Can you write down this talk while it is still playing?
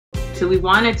So we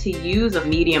wanted to use a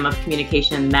medium of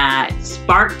communication that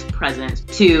sparked presence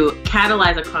to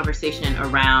catalyze a conversation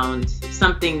around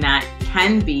something that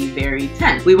can be very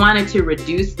tense. We wanted to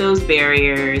reduce those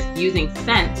barriers using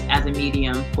scent as a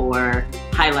medium for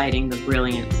highlighting the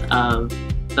brilliance of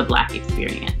the Black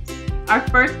experience. Our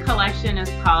first collection is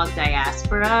called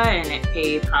Diaspora, and it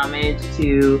pays homage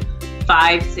to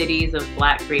 5 cities of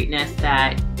Black greatness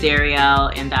that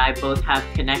Dariel and I both have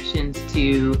connections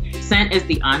to. Scent is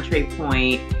the entree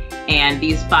point, and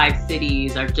these 5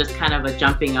 cities are just kind of a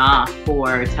jumping off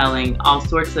for telling all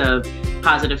sorts of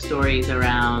positive stories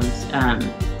around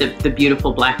the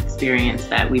beautiful Black experience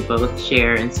that we both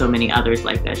share and so many others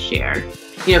like us share.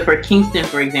 You know, for Kingston,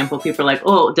 for example, people are like,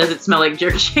 oh, does it smell like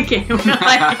jerk chicken? We're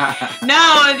like,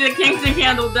 no, the Kingston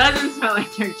candle doesn't smell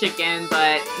like jerk chicken.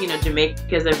 But, you know,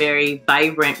 Jamaica is a very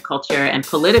vibrant culture, and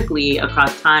politically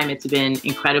across time, it's been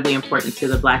incredibly important to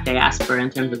the Black diaspora in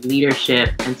terms of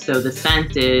leadership. And so the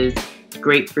scent is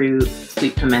grapefruit,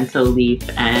 sweet pimento leaf,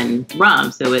 and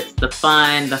rum. So it's the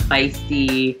fun, the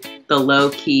feisty, the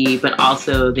low-key, but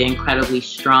also the incredibly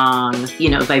strong, you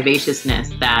know, vivaciousness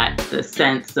that the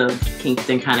sense of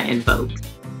Kingston kind of invokes.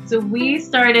 So we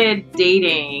started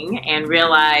dating and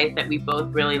realized that we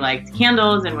both really liked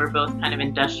candles, and we're both kind of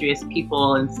industrious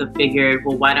people, and so figured,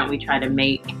 well, why don't we try to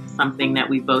make something that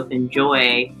we both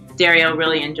enjoy? Dariel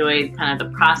really enjoyed kind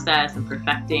of the process and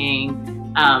perfecting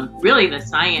really the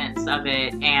science of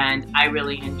it, and I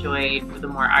really enjoyed the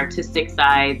more artistic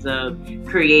sides of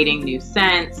creating new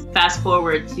scents. Fast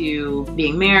forward to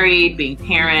being married, being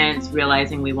parents,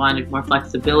 realizing we wanted more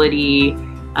flexibility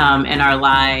in our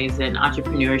lives, and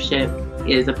entrepreneurship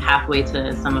is a pathway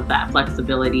to some of that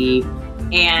flexibility.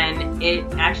 And it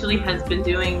actually has been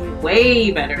doing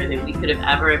way better than we could have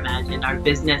ever imagined. Our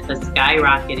business has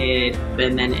skyrocketed,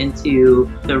 and then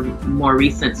into the more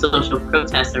recent social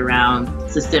protests around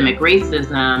systemic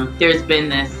racism, there's been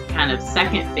this kind of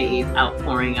second phase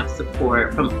outpouring of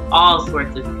support from all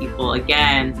sorts of people,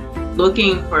 again,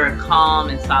 looking for calm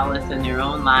and solace in their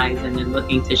own lives, and then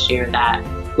looking to share that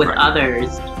with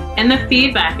others. And the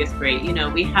feedback is great. You know,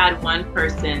 we had one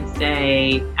person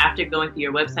say, after going through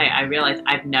your website, I realized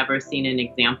I've never seen an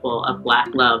example of Black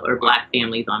love or Black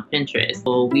families on Pinterest.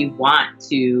 So we want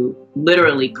to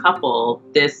literally couple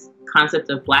this concept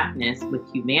of Blackness with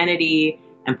humanity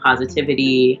and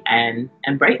positivity and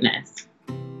brightness.